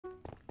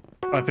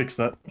I fixed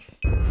that.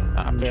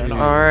 Fair enough.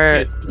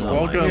 Alright.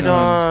 Welcome.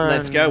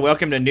 Let's go.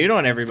 Welcome to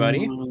Nudon,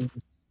 everybody.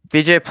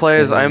 BJ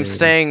plays. I'm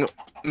staying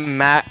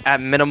at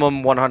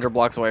minimum 100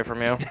 blocks away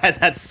from you.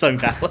 That's so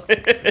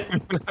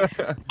valid.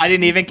 I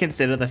didn't even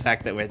consider the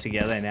fact that we're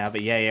together now,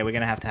 but yeah, we're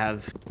gonna have to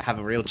have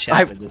a real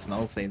chat with this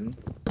Moles season.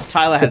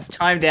 Tyler has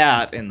timed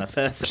out in the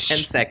first 10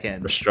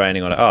 seconds.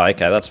 Restraining on it. Oh,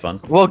 okay, that's fun.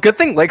 Well, good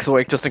thing Lake's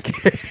awake just in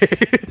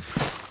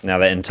case. Now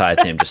the entire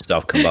team just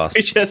self-combust.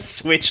 We just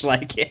switch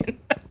Lake in.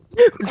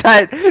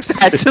 that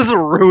just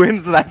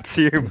ruins that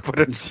team, but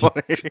it's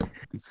funny.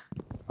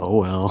 Oh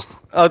well.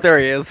 Oh, there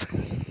he is.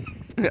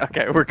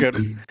 Okay, we're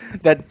good.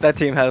 That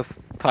team has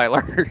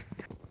Tyler.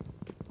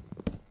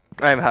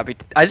 I'm happy.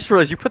 I just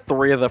realized you put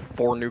 3 of the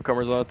 4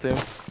 newcomers on the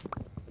team.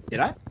 Did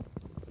I?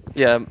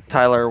 Yeah,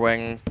 Tyler,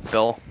 Wing,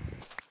 Bill.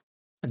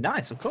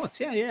 Nice, of course.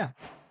 Yeah.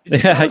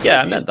 Yeah,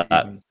 I meant that.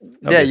 Yeah,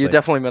 Obviously. you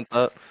definitely meant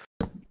that.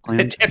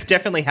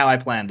 Definitely how I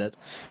planned it.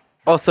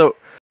 Also,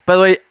 by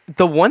the way,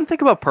 the one thing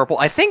about purple,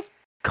 I think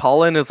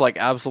Colin is like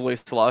absolutely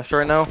sloshed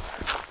right now.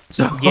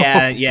 So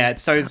Yeah.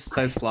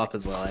 So's Flop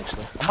as well,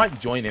 actually. I might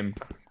join him.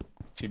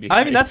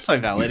 I mean, that's so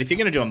valid. If you're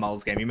gonna do a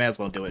Moles game, you may as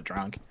well do it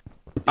drunk.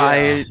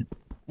 Yeah.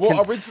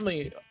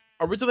 Originally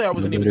I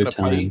wasn't even gonna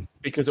play time.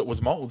 because it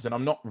was Moles, and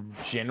I'm not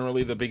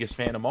generally the biggest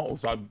fan of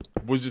Moles. I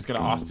was just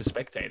gonna ask to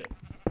spectate it.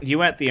 You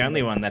weren't the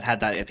only one that had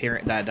that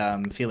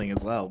feeling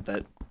as well,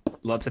 but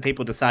lots of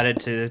people decided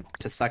to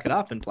suck it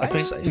up and play. I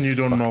think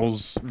Nudon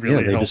Moles Yeah,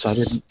 really they helps.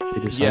 decided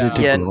Yeah.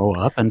 to grow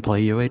up and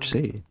play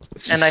UHC.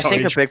 And I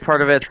think a big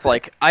part of it's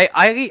like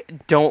I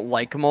don't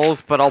like moles,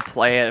 but I'll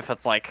play it if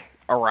it's like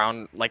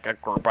around like a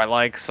group I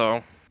like.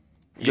 So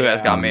you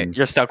guys got me.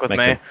 You're stuck with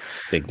Makes me. a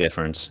big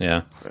difference,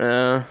 yeah.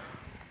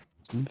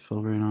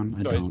 Fill right on.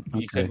 I Sorry, don't. you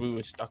Okay. said we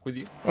were stuck with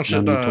you. Oh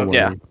shit! No need to worry.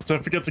 yeah.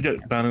 Don't forget to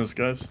get banners,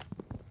 guys.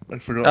 I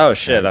forgot. Oh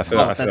shit, I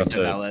forgot that's so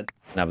to valid.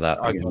 nab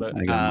that. I got it.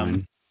 I got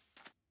mine.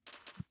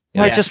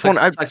 I just want.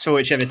 Sucks for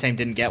whichever team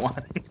didn't get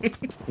one.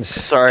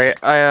 Sorry.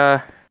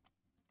 Whoever's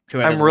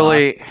I'm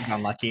really- last is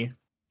unlucky.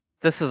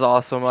 This is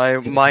awesome. I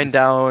mined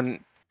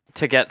down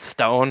to get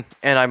stone,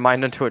 and I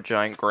mined into a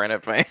giant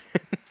granite vein.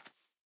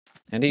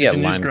 And you get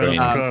can use lime granite green.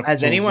 to-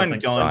 Has tools, I anyone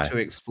think. gone Right. to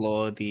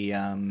explore the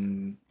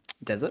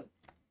desert?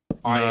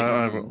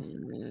 I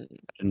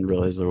Didn't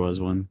realize there was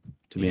one.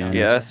 To be honest.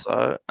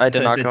 Yes, I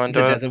did not go into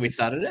the it. desert we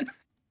started in.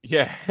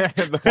 Yeah,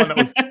 the one that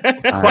was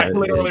I-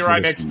 literally yeah,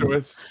 right next to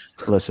us.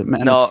 Listen,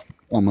 man. No. It's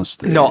almost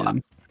 3 No,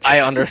 a.m. I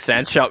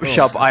understand.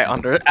 Shub,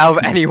 out of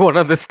anyone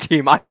on this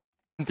team, I'm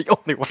the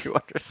only one who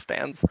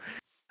understands.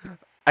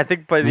 I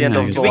think by the end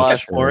of Nice. the Do we have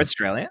last... 4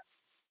 Australians?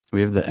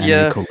 We have the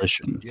Yeah. NA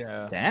coalition.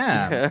 Yeah.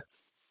 Damn.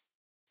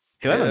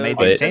 Whoever Yeah. made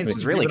Wait. these teams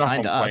is really Even if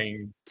kind to I'm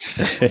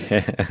us.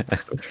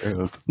 playing-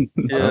 True.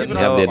 Yeah, You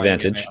have the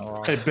advantage.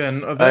 Hey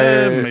Ben, are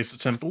there I- Mesa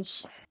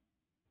temples?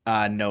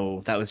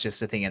 No, that was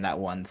just a thing in that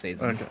one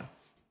season. Okay.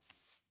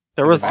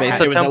 There was It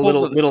Mesa was temples. a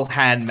little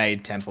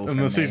handmade temple. In from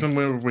the me. season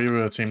where we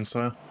were team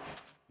sire.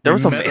 There we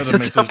was a met at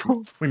Mesa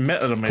temple? We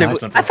met at a I Mesa thought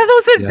temple. that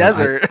was a Yeah,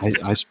 desert.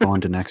 I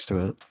spawned next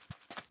to it.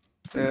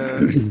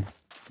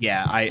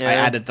 Yeah, I Yeah.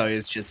 added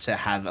those just to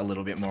have a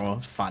little bit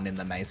more fun in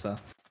the mesa.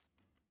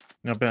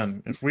 Now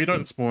Ben, if we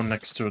don't spawn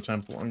next to a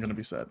temple, I'm gonna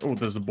be sad. Oh,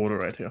 there's a border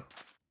right here.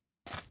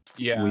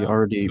 Yeah. We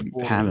already the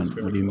border haven't. is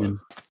What do you very mean?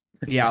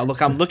 Yeah,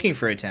 look, I'm looking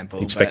for a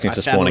temple. Expecting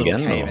but to I found spawn a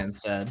little again, cave or-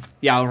 instead.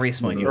 Yeah, I'll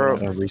respawn you. Bro.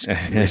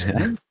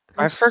 Respawn?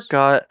 I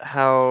forgot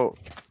how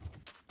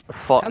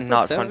How's the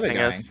not server fun thing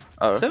going? is.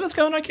 Oh. Server's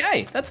going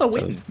okay. That's a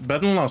win. Better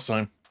than last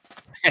time.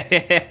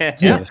 yeah,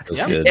 Yeah,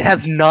 feels good. It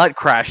has not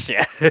crashed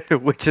yet,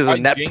 which is a I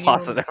net genuinely-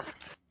 positive.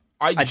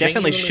 I definitely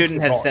genuinely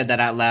shouldn't have forgot. said that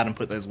out loud and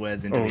put those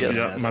words into Oh, the yeah,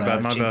 universe, my though.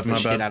 bad, my Jinxed bad, the my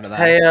shit bad. out of that.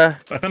 Hey,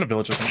 I found a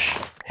village, I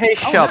think. hey,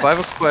 Oh, Shub, I have nice.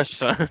 a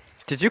question.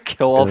 Did you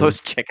kill all those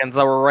chickens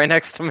that were right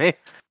next to me?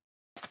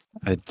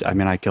 I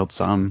mean, I killed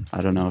some.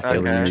 I don't know if they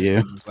were Okay. near you.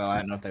 As well. I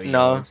don't know if they were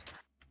No. yours.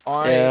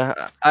 Yeah,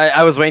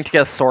 I was waiting to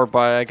get a sword,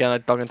 but again, I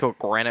dug into a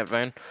granite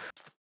vein.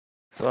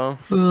 So,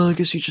 Well, I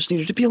guess you just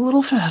needed to be a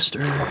little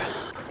faster.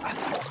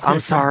 I'm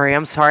sorry,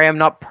 I'm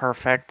not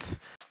perfect.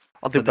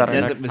 I'll So do the better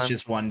desert next was time.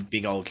 just one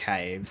big old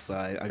cave, so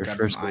I Your got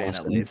first some iron at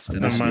lesson. least.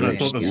 But Never Never nothing mind, I That's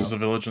thought this serious. was a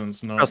village and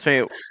it's not. Trust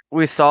me,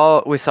 we saw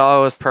it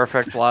was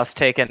perfect last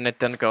take and it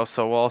didn't go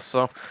so well,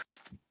 so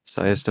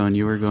Siastone,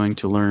 you were going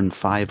to learn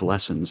 5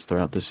 lessons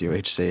throughout this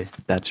UHC.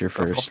 That's your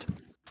first.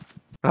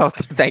 oh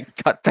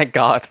thank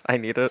God, I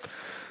need it.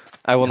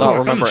 I will Oh, not I found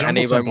a remember jungle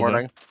any by temple there.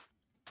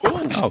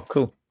 morning. Ooh, Oh,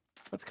 cool.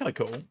 that's kind of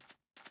cool.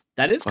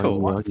 That is cool.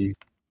 Lucky.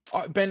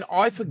 Ben,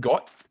 I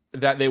forgot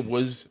that there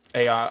was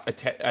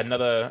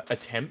another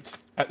attempt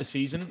at the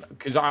season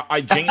because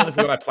I genuinely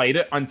forgot I played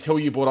it until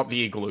you brought up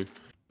the igloo,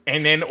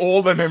 and then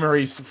all the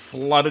memories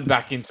flooded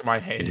back into my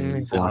head.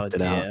 You Oh, blocked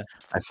it out. dear.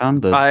 I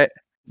found the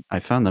I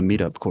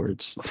meetup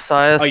chords.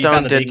 Siastone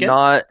found the did beacon?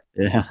 not.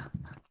 Yeah.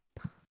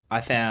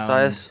 I found.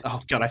 Size?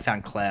 Oh god, I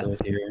found Claire.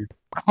 Right here.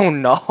 Oh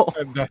no,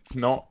 And that's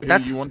not who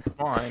That's- you want to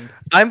find.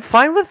 I'm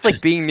fine with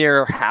like being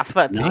near half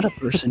that Not team. a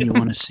person you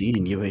want to see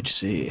in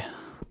UHC.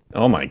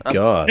 Oh my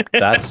god,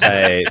 that's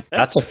a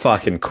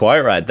fucking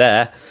quote right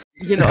there.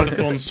 You know, That's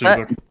on that-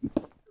 Suba.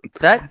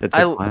 That It's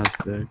a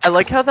classic. I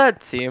like how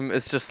that team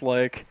is just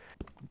like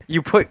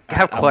you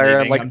have I'm Claire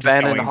and leaving, I'm like just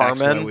Ben and going back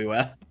to where Harmon. we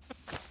were.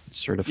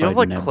 Certified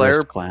like, Nebulous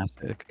Claire-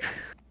 classic.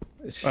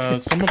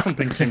 Someone from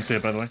Pink Team's here,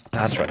 by the way.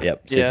 That's right.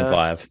 Yep. Season Yeah.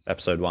 5,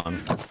 episode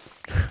 1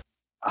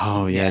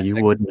 Oh yeah, Yeah, you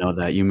so- would know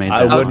that. You made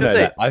I that. would gonna know say-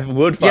 that. I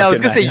would. Yeah, I was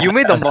fucking gonna say know you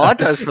made the that.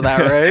 montage for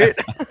that, right?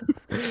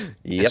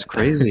 Yep. It's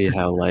crazy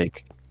how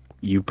like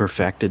you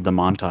perfected the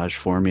montage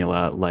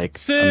formula like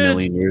Sid! a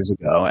million years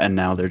ago, and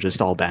now they're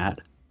just all bad.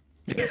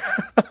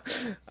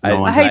 No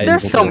one Hey, had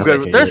there's to some good.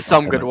 replicate There's it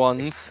some until good it-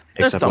 ones.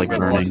 There's Except some like good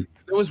Burning. ones.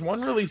 There was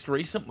one released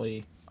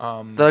recently.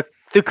 The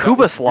was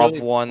Kubaslav really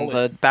one,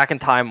 solid. the Back in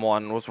Time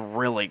one, was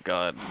really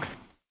good.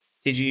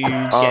 Did you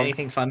get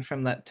anything fun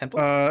from that temple?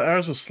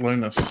 Arrows of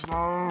Slowness.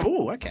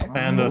 Oh, okay.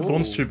 And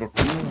Thorn's 2 book.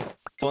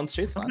 Thorn's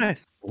Tooth fun.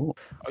 Nice.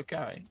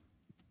 Okay.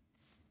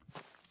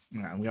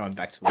 No, I'm going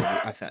back to where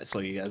I saw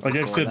you guys. I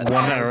gave before. Sid That-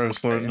 one that's arrow of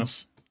just-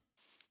 slowness.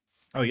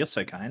 Oh, you're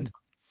so kind.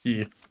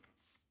 Yeah.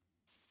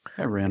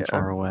 I ran Yeah.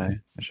 far away.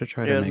 I should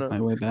try Yeah, to make no.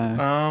 my way back.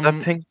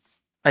 That pink.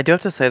 I do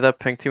have to say that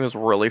pink team is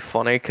really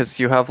funny because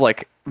you have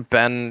like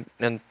Ben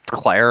and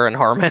Claire and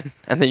Harmon,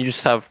 and then you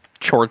just have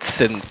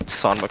Jorts and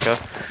Sonmaka.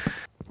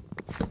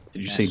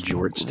 Did you say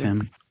Jorts,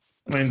 Tim?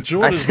 I mean,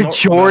 Jord I is said not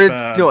George. that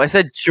bad. No, I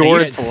said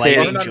George.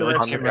 flaming Sid, George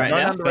Sonmaka. right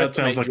now? That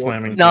sounds like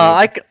flaming. No,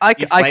 I You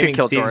could flaming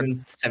kill George.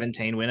 season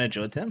 17 winner,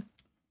 Jordan.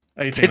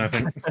 18, I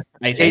think.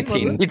 18. was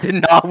 18. it? He did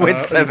not win He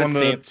won the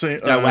 17.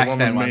 No, one Waxman with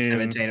won me and-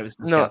 17. It was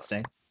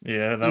disgusting.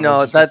 Yeah, that No,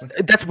 was disgusting.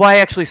 that's why I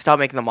actually stopped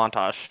making the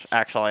montage.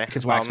 Actually,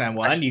 Because Waxman Um,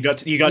 won. I- You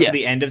got yeah. to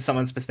the end of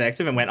someone's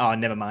perspective and went, oh,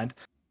 never mind.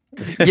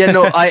 yeah,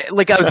 no, I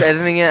was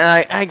editing it,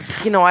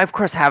 and I of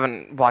course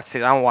haven't watched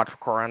it. I don't watch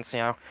recordings,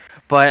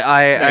 but No,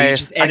 I you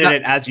just I edit got-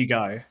 it as you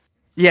go.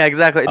 Yeah,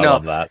 exactly. I No,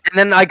 love that. and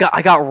then I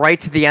got right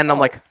to the end. I'm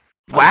like,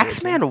 Oh,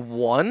 Waxman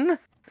won.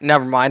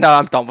 Never mind.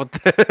 I'm done with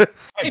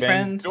this. Hey, Ben,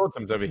 friend.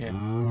 Jordan's over here.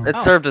 It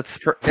Oh. served its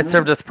purpose,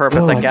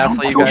 Oh, I guess.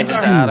 So you guys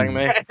are adding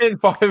me. And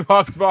 5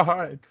 bucks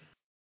behind.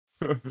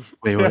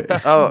 Wait.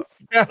 Oh,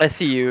 I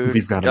see you,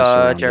 We've got him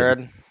surrounded.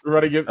 Jared.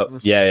 Ready to give? Oh,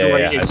 yeah. ready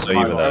to I give saw you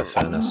 5 with a bucks.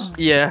 furnace.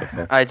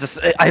 Yeah,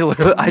 I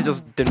literally I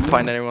just didn't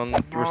find anyone.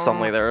 You were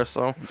suddenly there,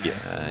 so. Yeah.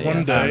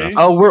 One fair day. enough.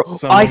 Oh,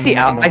 Someone I see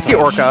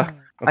will Orca.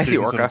 Of I see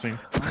season Orca.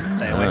 17.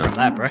 Stay away from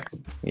that, bro.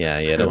 Yeah.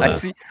 Don't I know.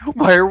 see.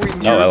 Why are we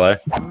near hello.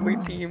 we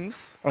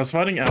teams? I was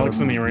fighting Alex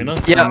in the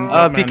arena. Yeah, and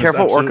that be man is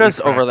careful. absolutely Orca's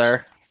over cracked.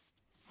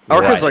 there.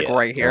 Orca's like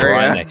right here.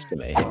 right Yeah. next to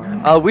me.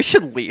 We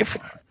should leave.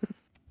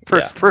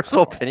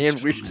 Personal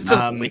opinion, we should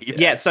just leave.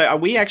 Yeah, so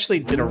we actually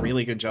did a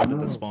really good job with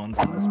the spawns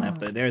on this map,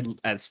 though. They're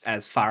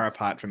as far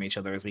apart from each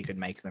other as we could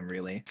make them,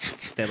 really.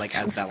 They're like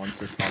as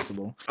balanced as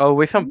possible. Oh,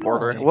 we found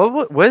border.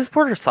 What is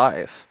border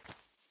size?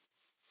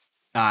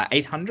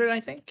 800, I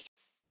think,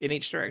 in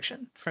each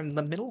direction from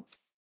the middle.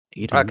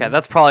 800? Okay,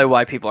 that's probably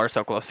why people are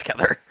so close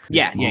together.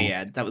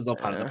 Yeah. That was all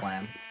part of the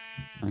plan.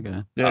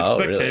 Okay. Yeah, Oh,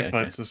 expect really? cave Okay.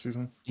 fights this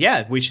season.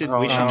 Yeah, we should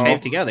cave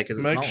together because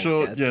it's Make Nolan's,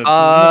 sure, guys. yeah.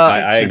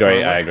 Uh, I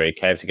agree.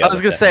 Cave together. I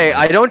was gonna say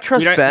I don't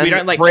trust We don't, Ben. we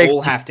don't like breaks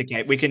all to- have to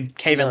cave. We can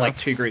cave in No. like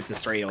 2 groups of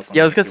 3 or something.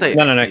 Yeah, I was gonna say-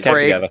 No. Cave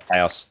Break- together.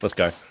 Chaos. Let's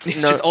go.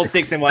 Just all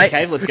 6 in one I-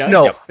 cave. Let's go.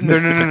 No, Yep.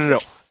 no.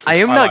 I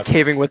am I not like it.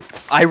 caving with.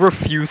 I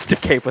refuse to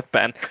cave with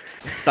Ben.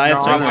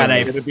 Science No, had no, a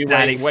it'd be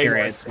bad way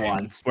experience worse.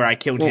 once where I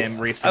killed him,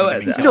 Oh,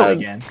 respawned him, and killed no. him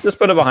again. Just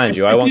put it behind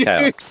you. I want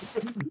chaos.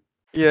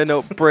 Yeah,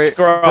 no, break.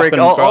 Grow break.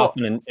 up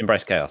and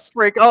embrace chaos.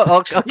 Break.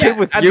 I'll Yeah, cave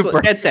with you, absolutely.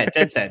 bro.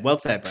 Dead set. Well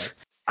said,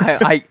 bro.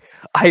 I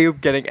am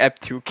getting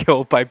Ep2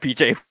 killed by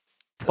BJ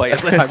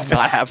players, and I'm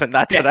not having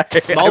that Yeah,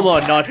 today. Mole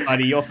or not,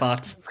 buddy, you're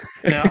fucked.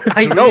 Now,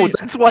 I do know. we-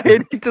 That's why I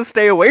need to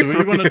stay away Do we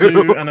from want you. to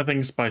do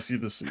anything spicy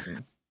this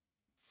season?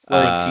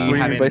 Like, do what you do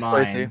have you in mean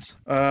by spicy?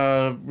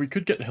 mind? We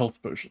could get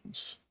health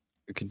potions.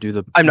 We could do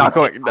the. I'm not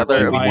going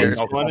another. We I did am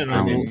spot not and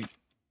confident-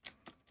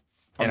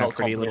 I'm In a not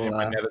pretty confident in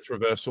little, my nether's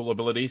reversal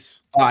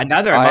abilities. Oh,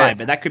 neither am I- I,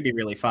 but that could be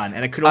really fun,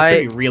 and it could also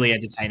I- be really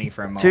entertaining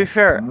for a mole. To be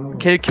fair,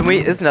 can we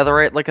is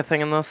netherite like a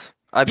thing in this?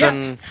 I've Yeah.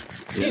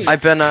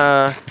 been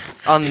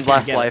on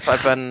Last get it.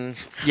 Life.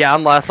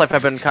 On Last Life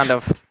I've been kind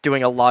of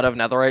doing a lot of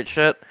netherite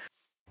shit.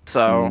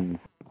 So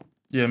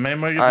Yeah,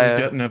 main way you I- can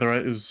get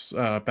netherite is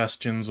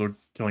bastions or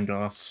killing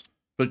gas.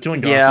 But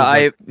killing gas Yeah, is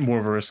like, more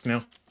of a risk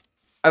now.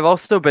 I've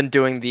also been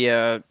doing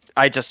the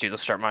I just do the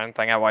strip mine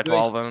thing at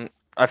Y12 and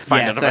I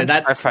find Yeah, it. so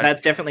eventually-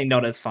 that's definitely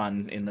not as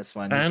fun in this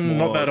one. It's And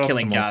not more that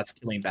killing optimal. guards,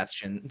 killing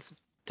bastions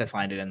to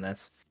find it in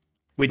this.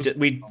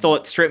 We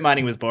thought strip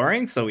mining was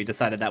boring, so we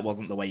decided that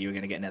wasn't the way you were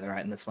going to get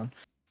netherite in this one.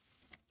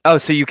 Oh,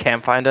 so you can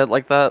find it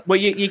like that? Well,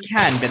 you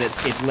can, but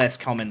it's less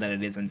common than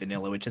it is in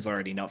vanilla, which is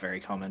already not very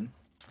common.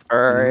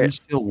 Alright. There's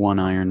still 1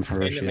 iron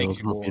for a And it makes shield.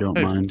 you Hope you more-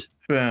 don't mind.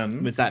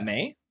 Ben, Was that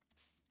me?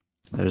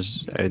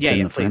 It's yeah, in yeah,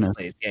 the please, furnace.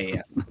 please.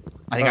 Yeah.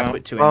 I think I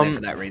put 2 in there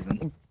for that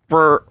reason.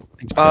 For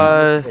Thanks, man.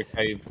 uh For a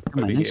cave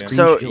Come on, over nice here. green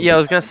so shield. yeah, I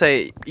was gonna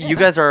say you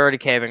guys are already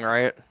caving,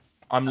 right?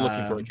 I'm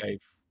looking for a Um, cave.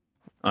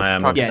 I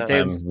am. Okay. Yeah,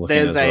 there's I'm looking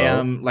there's as a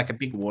well. like a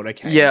big water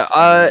cave. Yeah,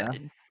 over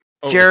there.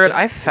 Oh, Jared, is it?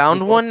 I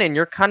found one and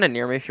you're kind of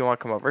near me if you want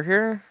to come over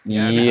here.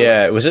 Yeah,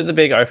 Yeah, was it the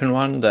big open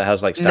one that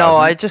has like? No, stars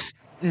in I it? just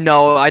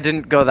No, I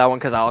didn't go that one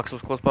because Alex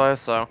was close by.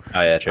 So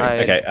Oh yeah, true.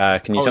 Okay,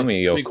 can you Oh, tell me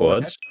your big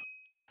one, chords?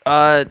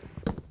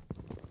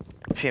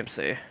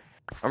 PMC.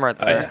 I'm right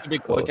Oh, there. yeah. A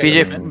big click.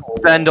 BJ,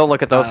 Ben, don't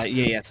look at those.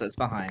 Yeah, so it's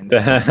behind.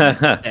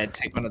 Yeah,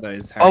 take one of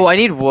those. Harry. Oh, I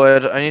need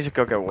wood. I need to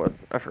go get wood.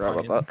 I forgot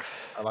about that.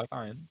 I like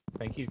iron.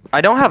 Thank you.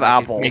 I don't have Make a-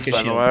 apples, make a by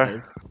the shield, way.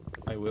 please.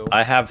 I will.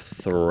 I have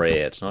 3.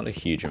 It's not a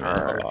huge amount.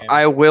 Alright. Okay.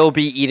 I will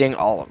be eating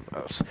all of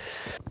those.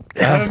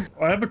 I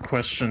have a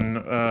question,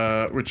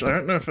 which I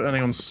don't know if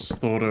anyone's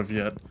thought of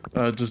yet.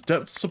 Does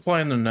depth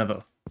supply in the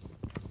Nether?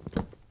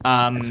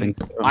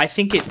 I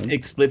think it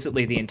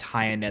explicitly the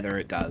entire Nether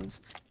it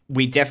does.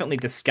 We definitely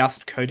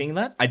discussed coding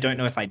that. I don't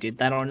know if I did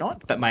that or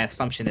not, but my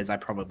assumption is I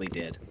probably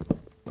did.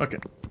 Okay.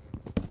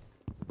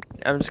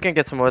 I'm just gonna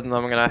get some wood and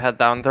then I'm gonna head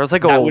down. There's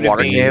like a That would have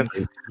water been-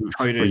 cave.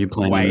 Coded Were you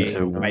planning way,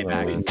 to way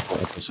back. wait until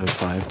episode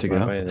 5 to Right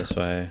go? way, this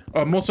way.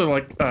 I'm also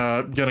like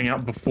getting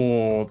out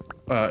before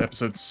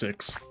episode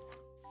 6.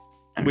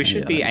 We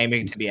should be Yeah.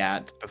 aiming to be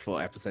out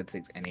before episode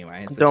 6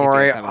 anyway. Is the Don't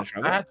worry. TPS having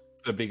trouble? That's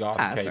the big ass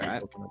That's cave you're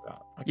alright. talking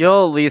about. Okay.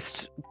 You'll at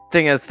least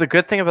thing is the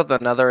good thing about the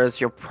Nether is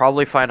you'll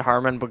probably find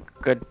Harmon, but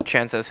good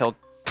chances he'll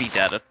be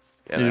dead.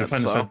 Yeah, you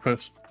find a side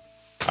post.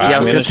 Yeah, I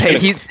was I'm gonna say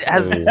he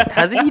Ooh.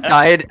 hasn't he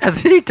died?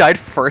 Hasn't he died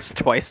first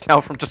twice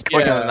now from just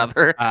going Yeah. on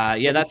another?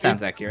 Yeah, that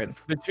sounds accurate.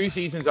 The 2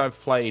 seasons I've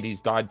played,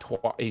 he's died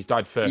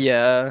first.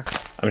 Yeah,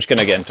 I'm just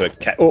gonna get into a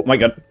cat. Oh my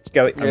god, let's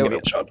go. I'm Yeah, gonna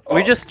get shot.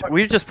 we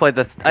Oh. just played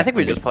this. I think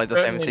we just played the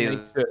same Certainly season,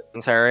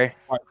 makes it Harry.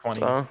 quite funny.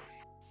 So,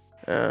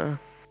 yeah.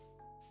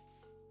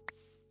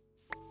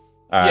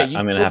 Alright, you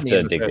I'm gonna killed have me to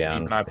in the dig first down.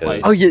 season I 'cause-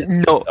 played. Oh yeah,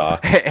 no,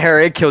 Dark.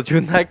 Harry, I killed you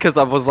in that because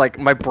I was like,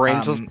 my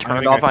brain just I'm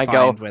turned gonna off. And I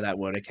go, find where that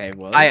water cave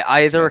was. I if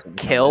either that's what we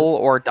kill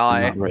or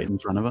die. Not right in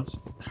front of us.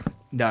 covered.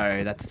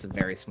 No, that's a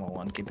very small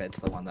one compared to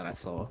the one that I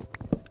saw.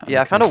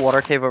 Yeah, I found a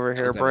water cave over It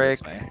here, was over Break.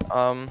 this way.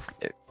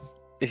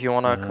 If you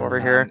wanna come over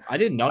here, I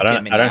did not. I get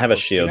don't. many I don't have a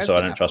apples. Do you shield, guys so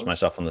I get don't trust apples?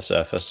 myself on the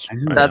surface. I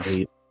have right That's-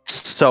 eight.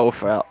 so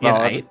fat. You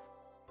have 8?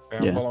 Okay,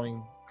 I'm Yeah.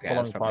 following Okay,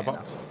 that's following probably 5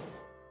 enough. up.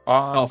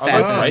 Oh, that's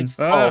phantoms.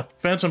 great. Oh,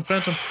 Phantom.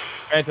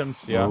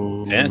 Phantoms, yeah.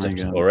 Oh my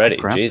Phantoms God. already,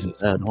 Crap, Jesus.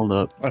 Dad, hold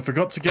up. I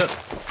forgot to get.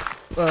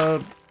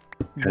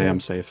 Okay,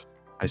 I'm safe.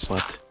 I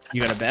slept.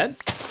 You got a bed?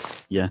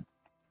 Yeah.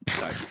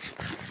 No.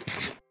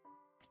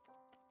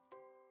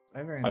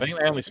 Over in I think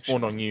this they only section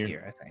spawned on you.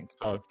 Here, I think.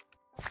 So,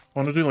 I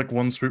want to do like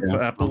one swoop Yeah,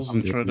 for apples I'll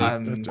and do try it. to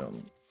Um, head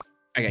down.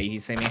 Okay, you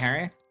see me,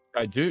 Harry?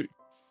 I do.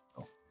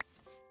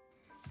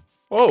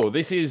 Oh,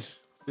 this is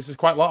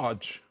quite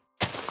large.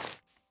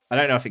 I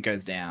don't know if it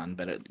goes down,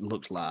 but it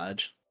looked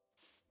large.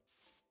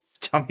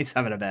 Tommy's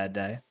having a bad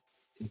day.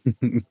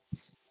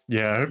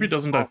 Yeah, I hope he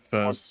doesn't die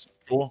first.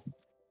 Sure.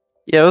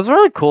 Yeah, it was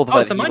really cool that Oh,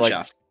 it's a he mine like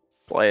shaft.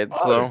 played.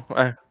 So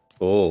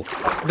Cool.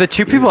 the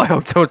two people I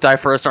hope don't die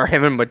first are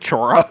him and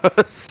Majora.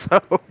 So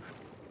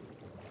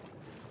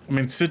I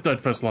mean, Sid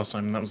died first last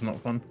time, and that was not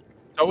fun.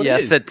 So it yeah,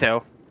 is. Sid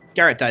too.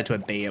 Garrett died to a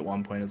bee at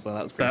one point as well.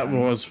 That was pretty That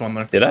funny. was fun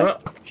though. Did I?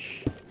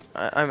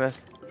 I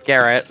missed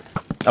Garrett.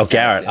 Oh,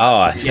 Garrett.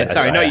 Oh, Yeah,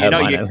 sorry, no, I you heard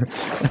know my you-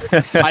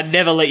 name. I'd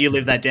never let you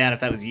live that down if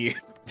that was you.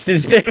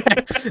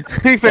 To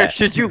be fair,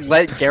 should you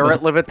let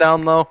Garrett live it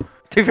down though?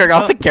 To be fair, I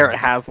don't think Garrett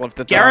has lived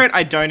it Garrett, down.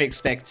 I don't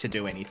expect to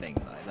do anything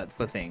though. That's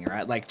the thing,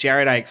 right? Like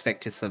Jared, I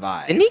expect to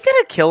survive. Didn't he get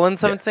a kill in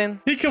 17?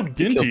 He killed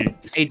Ginty.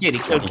 He did. He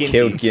killed He Ginty.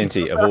 killed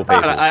Ginty of all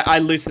But people. I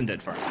loosened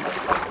it for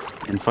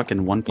him. In fucking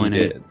He 1.8.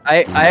 did.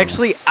 I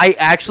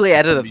actually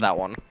edited that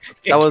one.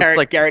 Yeah, That was Garrett,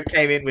 like Garrett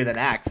came in with an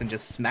axe and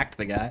just smacked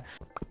the guy.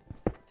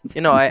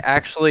 you know I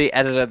actually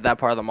edited that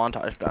part of the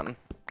montage done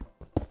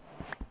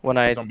when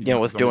I Zombie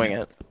was zombie. doing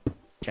it.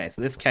 Okay,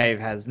 so this cave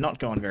has not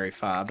gone very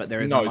far, but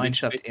there is No, a mine this-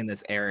 shaft in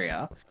this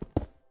area.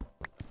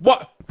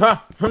 What? Huh?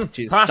 Did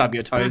you Huh? stub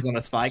your toes on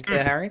a spike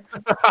there, Harry?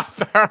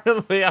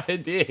 Apparently, I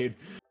did.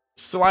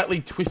 Slightly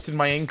twisted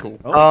my ankle.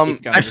 Oh,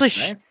 he's going Actually,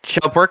 this way.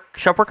 shop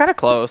we're kind of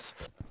close.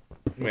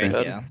 Wait,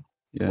 good. yeah.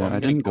 Yeah, Well, I'm I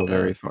gonna didn't go go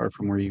very far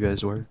from where you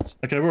guys were.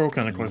 Okay, we're all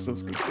kind of close.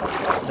 That's good.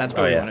 That's Oh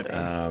where we yeah. want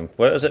to be.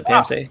 What was it?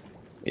 PMC.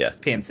 Yeah.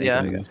 PMC.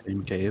 Yeah. I guess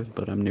same cave,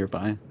 but I'm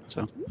nearby.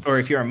 So. Or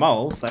if you're a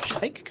mole, slash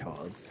fake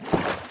cards.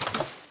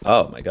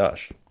 Oh my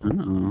gosh.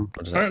 Oh.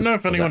 What does I don't know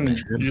if what does that anyone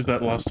mean? used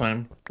that last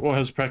time or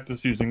has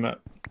practiced using that.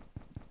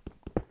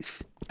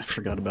 I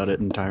forgot about it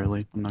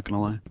entirely. I'm not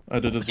gonna lie. I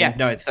did as Yeah, well.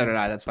 no, it's so did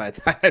I. That's why I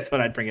thought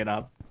I'd bring it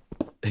up.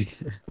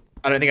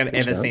 I don't think I've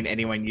ever job. seen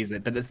anyone use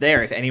it, but it's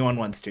there if anyone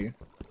wants to.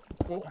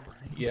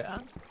 Yeah.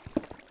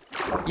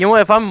 You know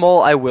what? If I'm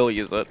mole, I will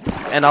use it,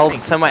 and I'll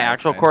Thank you, send my Sam,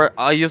 actual fine. cord.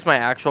 I'll use my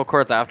actual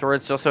cords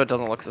afterwards, just so it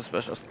doesn't look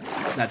suspicious.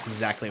 That's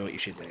exactly what you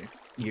should do.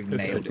 You've Good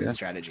nailed idea. the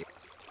strategy.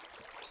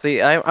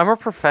 See, I'm a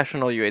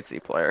professional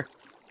UHC player.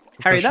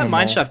 Harry, that Professional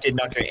mine mole. shaft did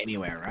not go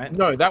anywhere, right?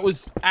 No, that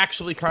was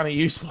actually kind of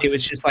useless. It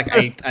was just like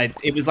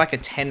it was like a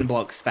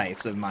 10-block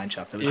space of mine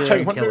shaft. There was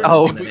Yeah. two pillars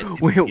Oh, and then it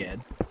we-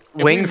 disappeared.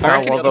 Wing we- foul. I All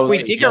reckon If those.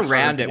 we dig yes,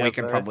 around it, we yeah,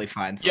 can but- probably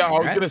find something. Yeah, I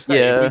was right? gonna say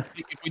Yeah.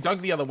 if we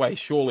dug the other way,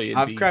 surely it'd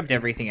I've be. grabbed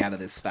everything out of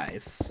this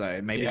space, so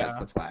maybe Yeah. that's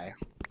the play.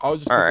 I was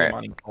just Alright. looking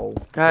mining coal.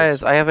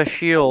 Guys, I have a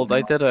shield.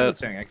 I did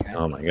It's it. doing okay.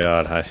 Oh my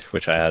god, I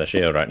wish I had a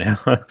shield right now.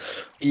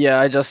 Yeah,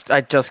 I just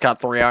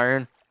got 3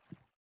 iron.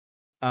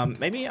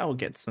 Maybe I'll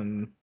get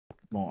some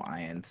more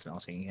iron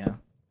smelting here.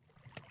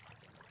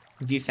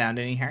 Have you found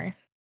any, Harry?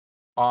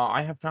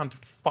 I have found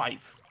 5.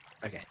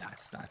 Okay,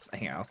 nice.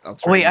 Here, I'll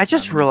Wait, I these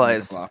just down in the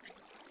realized- block.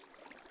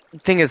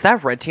 Thing is,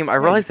 that red team, I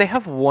realize they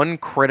have one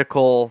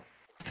critical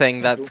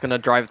thing that's gonna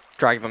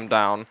drag them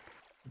down.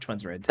 Which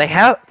one's red? They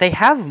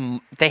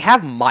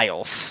have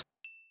Miles.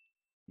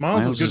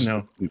 Miles is good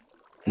now. No,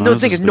 the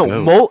Miles thing is, the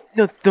no, goat.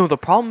 no. The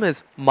problem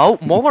is, mole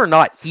or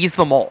not, he's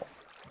the mole.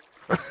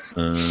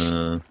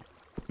 No,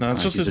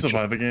 it's just he's his a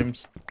Survivor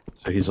games.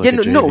 So he's like a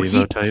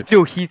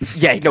JVivo he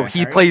type.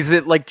 he plays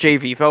it like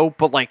JVivo,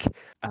 but like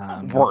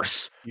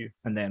worse.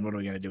 And then what are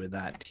we gonna do with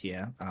that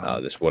here?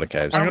 Oh, this water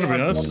cave's. I'm gonna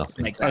be honest.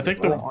 nothing. Make I that think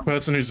as the well.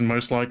 person who's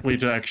most likely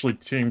to actually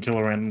team kill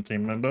a random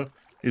team member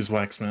is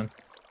Waxman.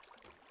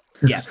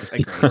 Yes,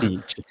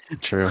 agreed.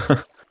 True.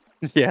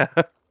 Yeah.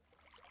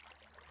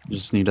 You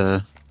just need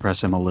to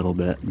press him a little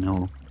bit, and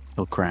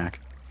he'll crack.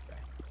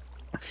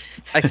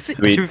 To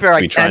We- be fair,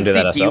 I we try can and do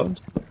that see D-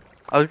 ourselves.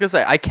 I was gonna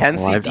say I can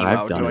Well, see I've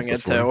D-Wow done doing it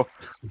it too.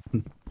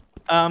 before.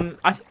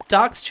 I think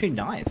Dark's too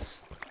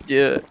nice.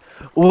 Yeah.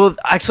 Well,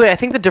 actually, I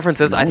think the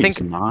difference is No, I think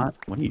he's not.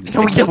 What are you? No,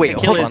 doing? yeah, wait, To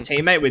kill hold his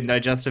teammate with no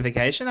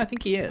justification, I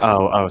think he is.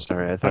 Oh,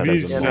 sorry. I thought Have I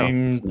you was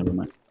seen Never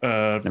mind.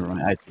 Never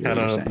Mind. I see what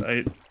you're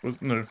saying.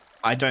 8? No,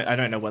 I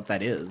don't know what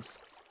that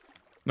is.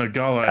 no,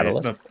 Gala 8.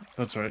 Catalyst?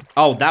 That's right.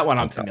 Oh, that one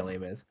I'm familiar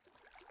with.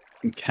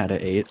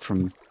 Kata 8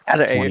 from at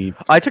an 8,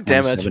 I took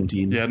damage.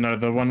 2017. Yeah, no,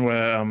 the one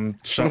where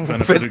Sharp With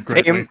benefited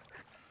greatly. fame.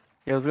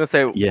 Yeah, I was gonna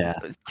say Yeah.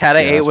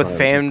 Kata Yeah, 8 that's with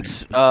what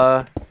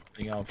I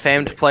was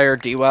famed player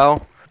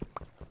D-Wow.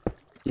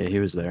 Yeah, he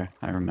was there.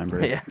 I remember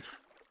it. Yeah.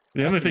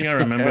 The only thing I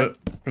remember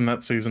from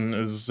that season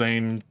is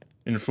Zane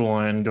in full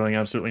iron going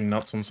absolutely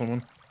nuts on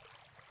someone.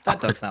 That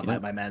does sound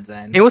like my man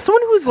Zane. It was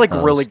someone who was like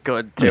Oh, really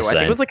good too. I think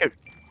it was like a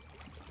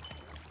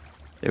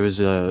It was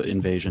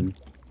invasion.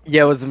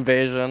 it was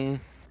invasion.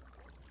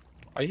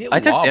 I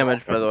took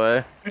damage by the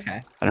way.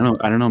 Okay. I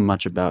don't know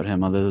much about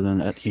him other than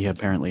that he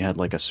apparently had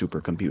like a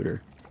supercomputer.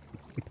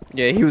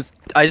 Yeah, he was.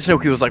 I just know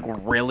he was like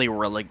really,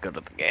 really good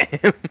at the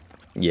game.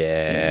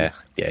 Yeah,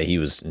 he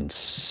was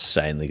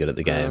insanely good at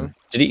the game.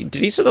 Did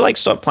he sort of like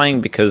stop playing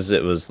because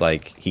it was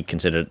like he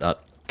considered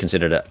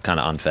it kind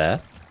of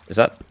unfair? Is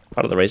that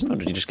part of the reason, or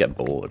did he just get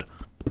bored?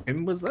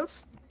 Who was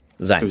this? It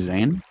was Zane.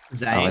 Zane?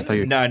 Zane? I thought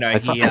you- No, I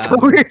he. I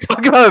thought we were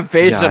talking about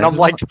invasion. Yeah, I I'm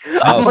like,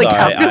 sorry,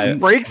 how does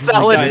Break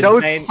Salad No, know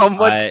Zane- so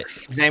much?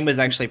 Zane was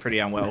actually pretty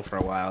unwell for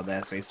a while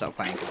there, so he stopped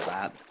playing for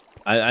that.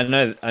 I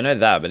know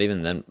that, but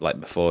even then, like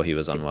before he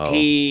was unwell.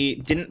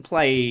 He didn't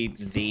play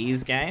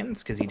these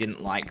games because he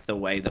didn't like the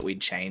way that we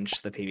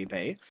changed the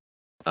PvP.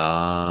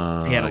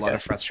 He had a lot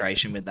of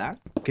frustration with that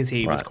because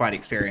he was Right. quite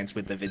experienced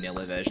with the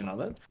vanilla version of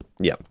it.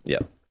 Yep.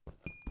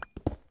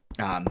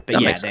 But That yeah,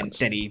 makes then sense.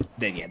 he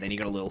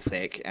got a little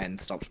sick and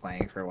stopped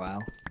playing for a while.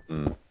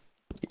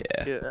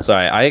 Yeah.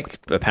 Sorry, I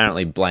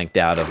apparently blanked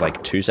out of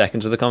like 2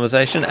 seconds of the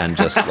conversation and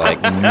just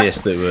like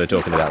missed that we were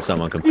talking about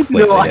someone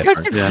completely No, I got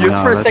different. confused Yeah,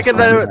 no, for a that's second.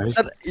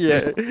 fine,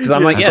 Yeah. Because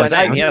I'm like, yeah, So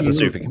Zane, I- he has a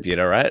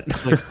supercomputer, right?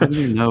 Like, how do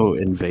you know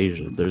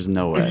invasion? There's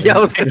no way. Yeah, I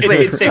was gonna It say.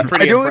 did seem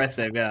pretty I don't-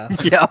 impressive, yeah.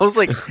 Yeah, I was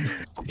like, All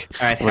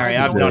right, What's Harry,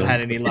 I've the- not had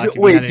any luck. Have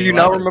you wait, had do any you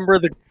not luck? remember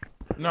the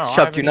No,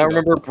 Chuck? Do you not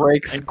remember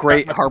Break's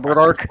great Harbor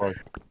arc?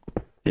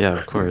 Yeah,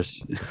 of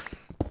course.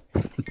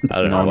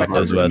 I don't know what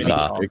those words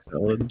are. Big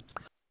salad.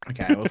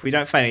 Okay, well, if we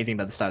don't find anything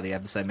by the start of the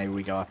episode, maybe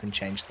we go up and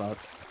change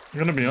slots. I'm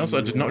gonna be honest,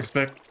 I did not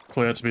expect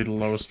Claire to be the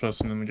lowest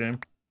person in the game.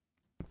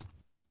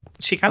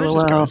 She kind of Oh,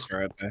 just well. goes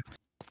for it, though.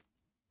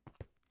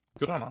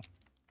 Good on her.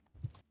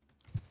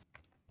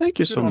 Thank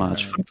you so Good on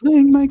much her. for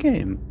playing my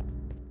game.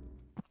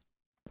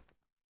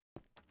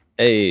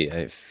 Hey,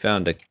 I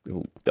found a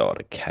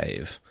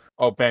cave.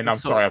 Oh, Ben, I'm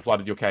So- sorry I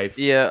flooded your cave.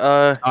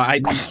 Yeah.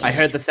 I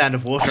heard the sound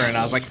of water and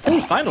I was like, "Oh,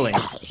 finally!"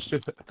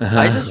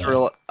 I just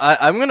realized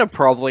I'm gonna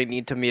probably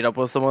need to meet up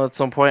with someone at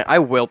some point. I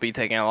will be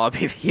taking a lot of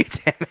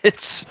PvE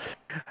damage.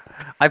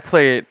 I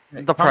played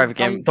the private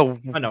game. Oh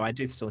no, I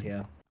do still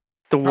hear.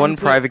 The one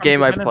to- private come game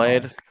to I Venenor.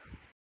 played.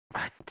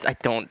 I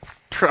don't.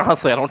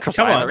 Honestly, I don't trust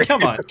Come on, either.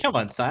 come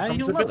on, Sire, Come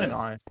you'll to love it.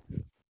 Venenor.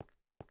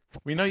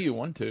 We know you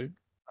want to.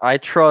 I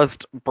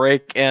trust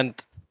Break and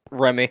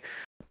Remy.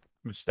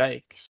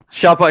 Mistakes.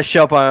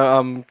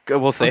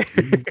 We'll see.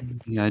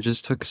 Yeah, I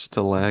just took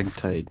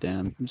stalactite,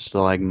 damn.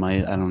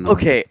 Stalagmite, I don't know.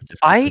 Okay,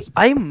 I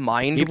Are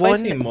mined you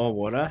placing one. more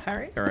water,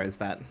 Harry, or is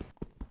that?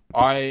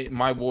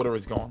 My water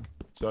is gone.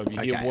 So if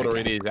you hear Okay, water, okay.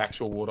 it is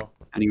actual water.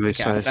 Anyway,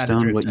 Okay, I found a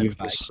Stone, what dripstone you've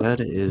spike. just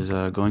said is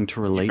going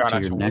to relate found to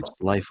your actual next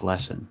life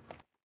lesson.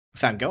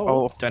 Found gold.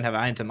 Oh. Don't have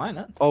iron to mine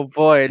it. Oh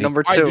boy, Hey,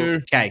 number I 2. do.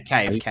 Okay,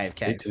 cave.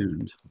 Stay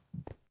tuned.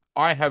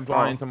 I have Oh.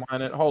 iron to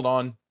mine it. Hold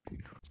on.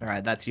 All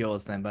right, that's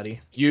yours then, buddy.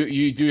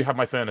 You do have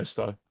my furnace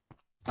though.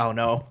 Oh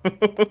no.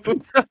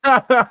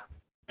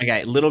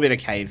 Okay, a little bit of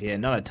cave here,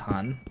 not a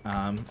ton.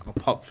 I'll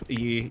pop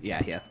you.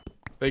 Yeah, here.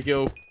 Thank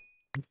you.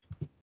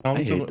 I'm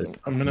I to hate that.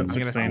 a minute I'm gonna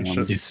 16. find Shit,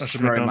 I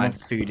should be Throw done. my now.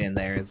 food in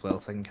there as well,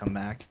 so I can come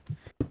back.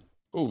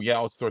 Oh yeah,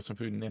 I'll throw some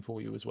food in there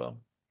for you as well.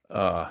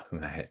 Oh,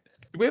 mate.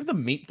 Do we have the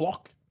meat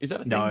block? Is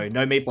that a No, thing?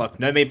 no meat block.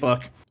 No meat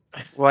block.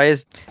 Why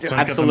is Don't get them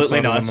Absolutely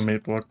started on not. the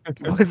meat block.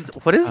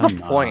 what is the Come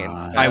point?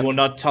 on. I will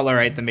not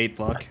tolerate the meat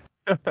block.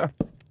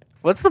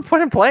 What's the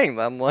point in playing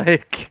then?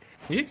 Like,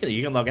 You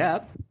can log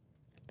out.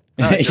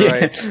 Oh, you're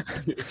right.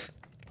 Thank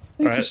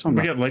you Alright, so we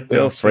much. get Lake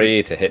Feel now, sweet.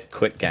 free to hit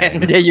quit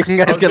game. yeah, you can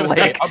I guys was get gonna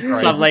say, like. upgrade.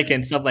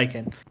 Sub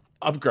Laken.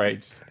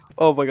 Upgrades.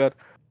 Oh my god,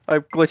 I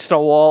glitched a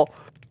wall.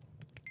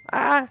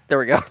 Ah, there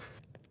we go.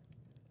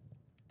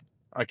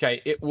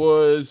 Okay, it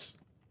was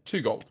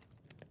 2 gold.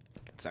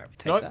 Sorry,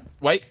 take No, that.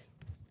 wait.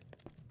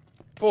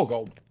 4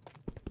 gold.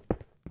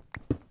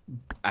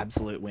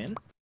 Absolute win.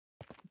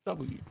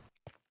 W.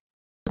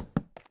 I All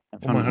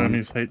my found one.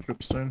 homies hate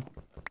dripstone.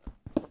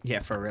 Yeah,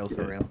 for real.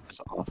 It's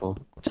awful.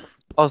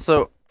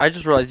 Also, I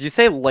just realized you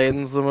say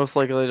Layden's the most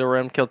likely to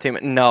random kill team.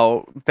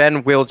 No,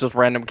 Ben will just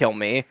random kill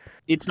me.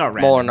 It's not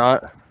random. Mole or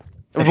not.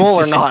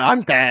 Mole or not,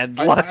 I'm dead.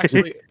 I Like,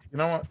 actually, you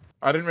know what?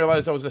 I didn't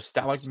realize there was a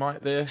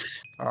stalagmite there.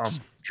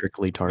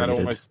 Strictly That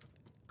targeted.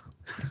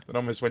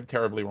 almost went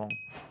terribly wrong.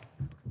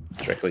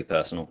 Strictly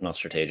personal, not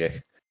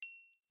strategic.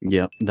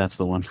 Yep, that's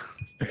the one.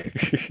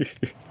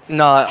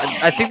 nah,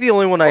 I think the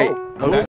only one I. Oh,